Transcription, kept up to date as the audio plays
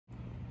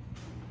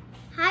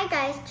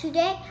guys,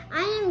 today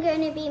I am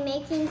going to be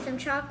making some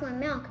chocolate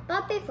milk.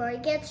 But before we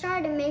get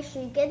started, make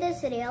sure you give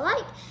this video a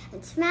like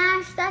and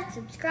smash that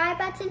subscribe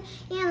button,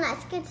 and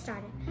let's get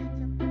started.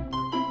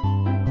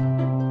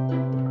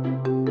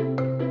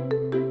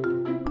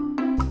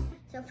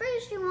 So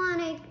first you want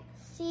to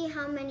see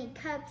how many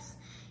cups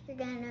you're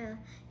going to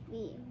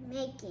be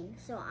making.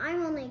 So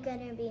I'm only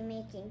going to be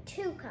making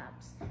 2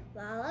 cups,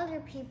 while other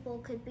people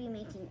could be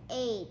making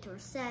 8 or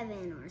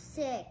 7 or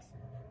 6.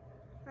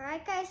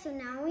 Alright guys, so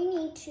now we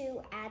need to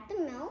add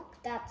the milk.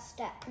 That's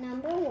step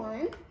number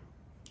 1.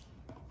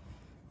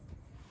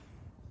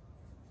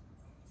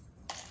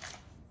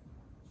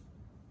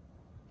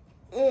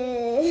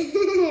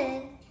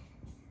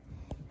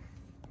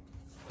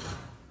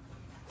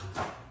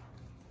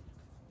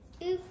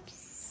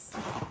 Oops.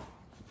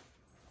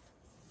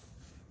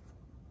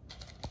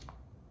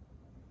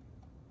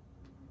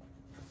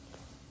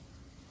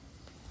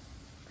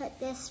 Put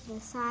this to the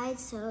side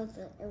so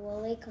that it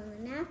will leak on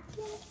the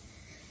napkin.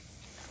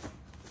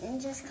 And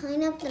just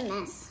clean up the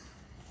mess.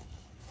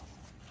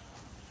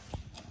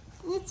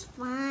 It's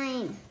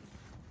fine.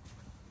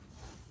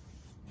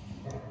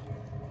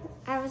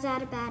 I was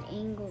at a bad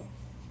angle.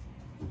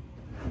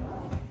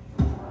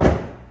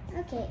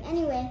 Okay,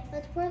 anyway,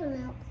 let's pour the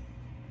milk.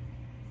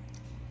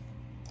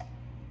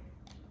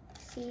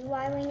 See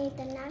why we need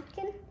the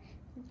napkin?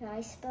 If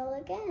I spill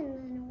again,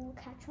 then it will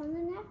catch on the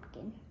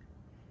napkin.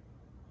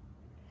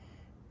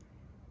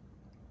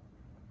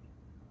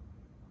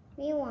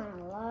 We want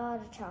a lot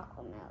of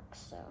chocolate milk,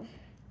 so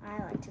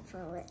I like to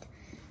fill it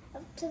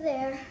up to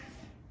there.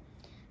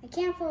 I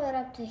can't fill it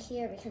up to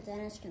here because then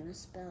it's gonna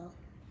spill.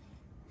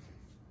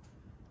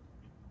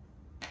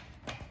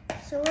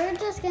 So we're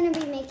just gonna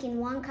be making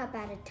 1 cup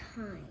at a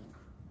time.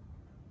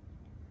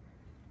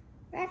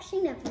 Or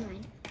actually, never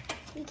mind.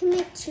 We can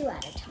make 2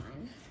 at a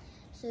time.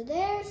 So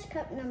there's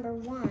cup number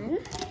 1.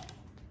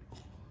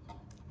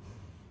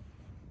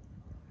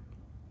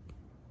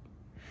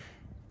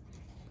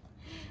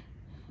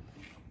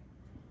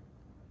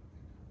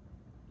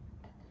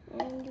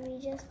 And we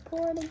just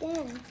pour it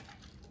again.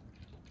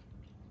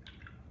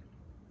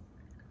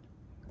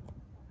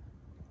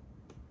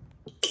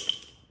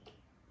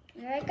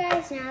 Alright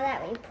guys, now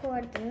that we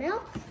poured the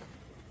milk,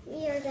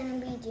 we are going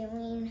to be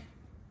doing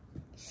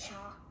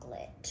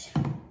chocolate.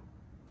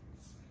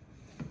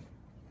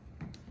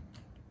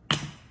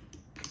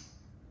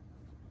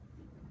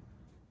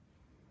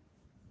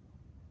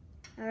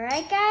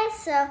 Alright guys,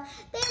 so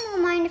they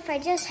won't mind if I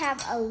just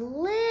have a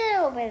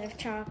little bit of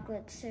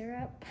chocolate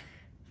syrup.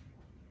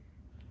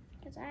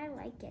 Because I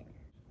like it.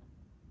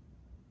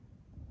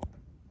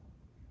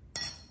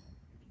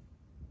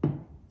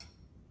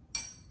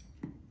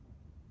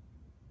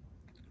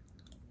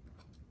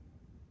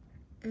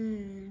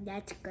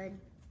 That's good.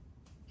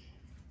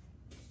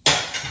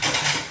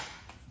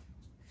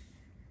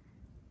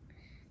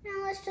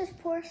 Now let's just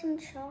pour some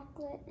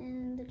chocolate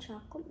in the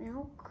chocolate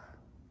milk.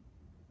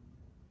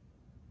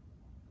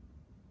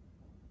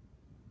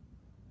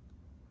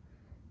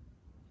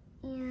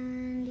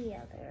 And the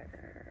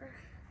other.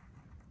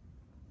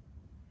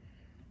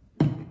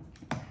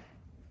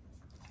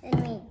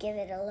 Then we give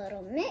it a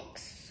little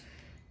mix.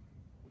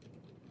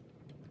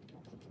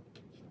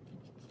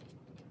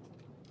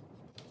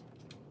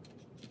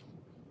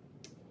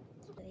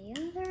 The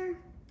other.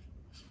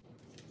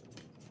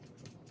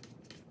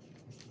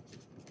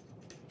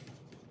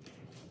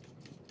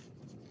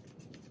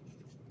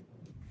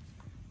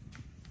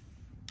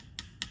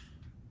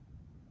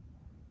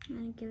 I'm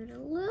gonna give it a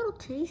little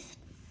taste.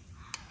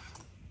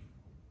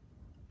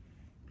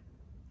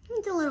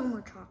 Needs a little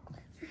more chocolate.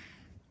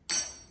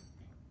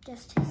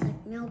 Just tastes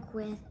like milk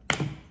with,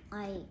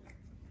 I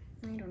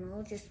don't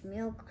know, just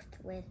milk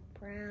with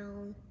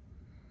brown.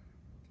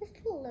 Just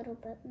a little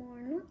bit more,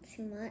 not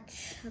too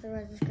much.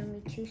 Otherwise it's gonna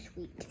be too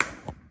sweet.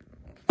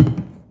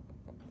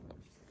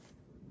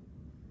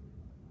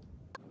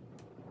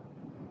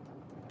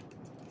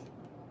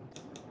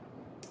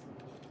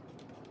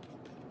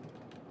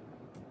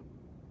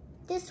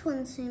 This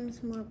one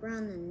seems more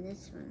brown than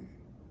this one.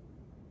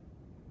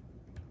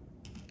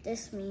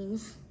 This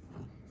means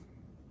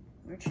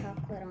more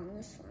chocolate on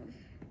this one,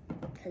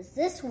 because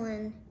this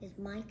one is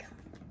my cup.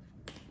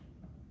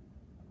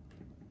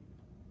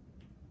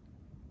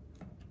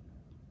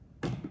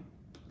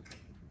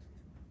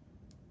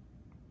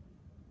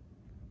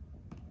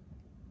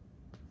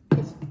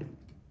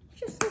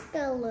 Just like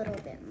a little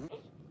bit more.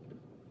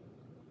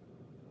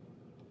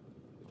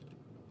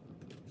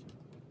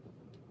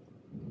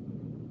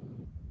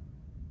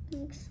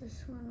 Mix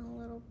this one a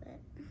little bit.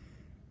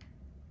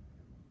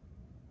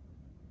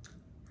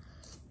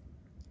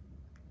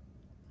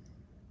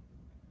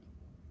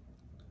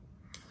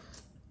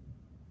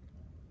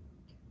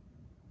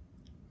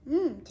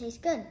 Tastes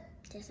good.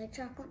 Tastes like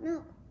chocolate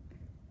milk.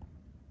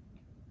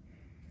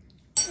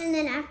 And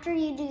then after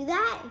you do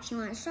that, if you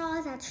want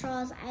straws, add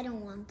straws. I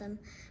don't want them,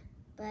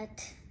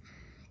 but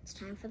it's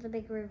time for the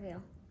big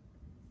reveal.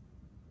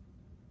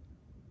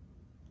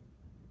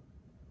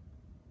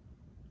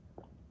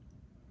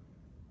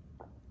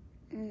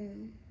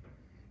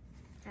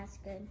 That's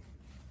good.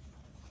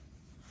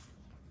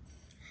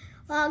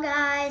 Well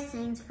guys,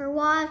 thanks for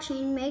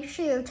watching. Make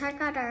sure you check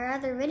out our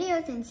other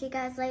videos and see you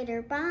guys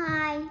later.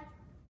 Bye.